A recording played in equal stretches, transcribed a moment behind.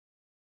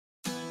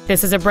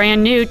This is a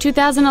brand new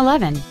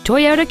 2011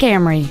 Toyota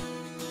Camry.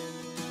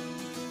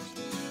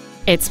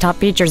 Its top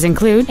features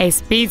include a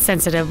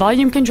speed-sensitive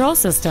volume control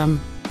system,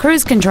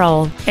 cruise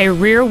control, a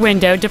rear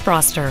window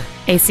defroster,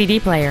 a CD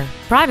player,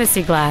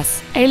 privacy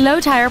glass, a low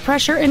tire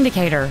pressure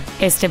indicator,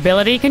 a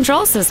stability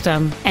control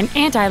system, an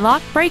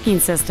anti-lock braking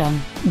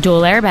system,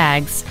 dual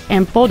airbags,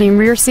 and folding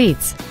rear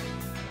seats.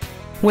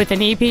 With an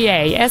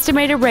EPA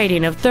estimated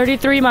rating of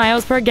 33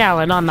 miles per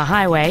gallon on the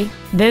highway,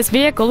 this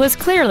vehicle is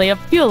clearly a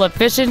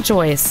fuel-efficient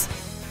choice.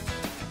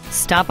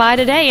 Stop by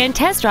today and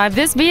test drive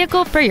this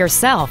vehicle for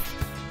yourself.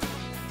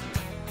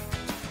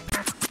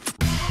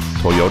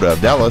 Toyota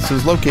of Dallas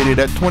is located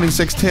at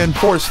 2610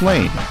 Forest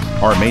Lane.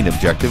 Our main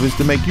objective is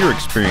to make your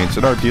experience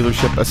at our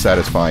dealership a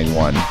satisfying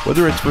one,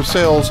 whether it's for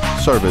sales,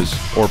 service,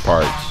 or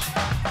parts.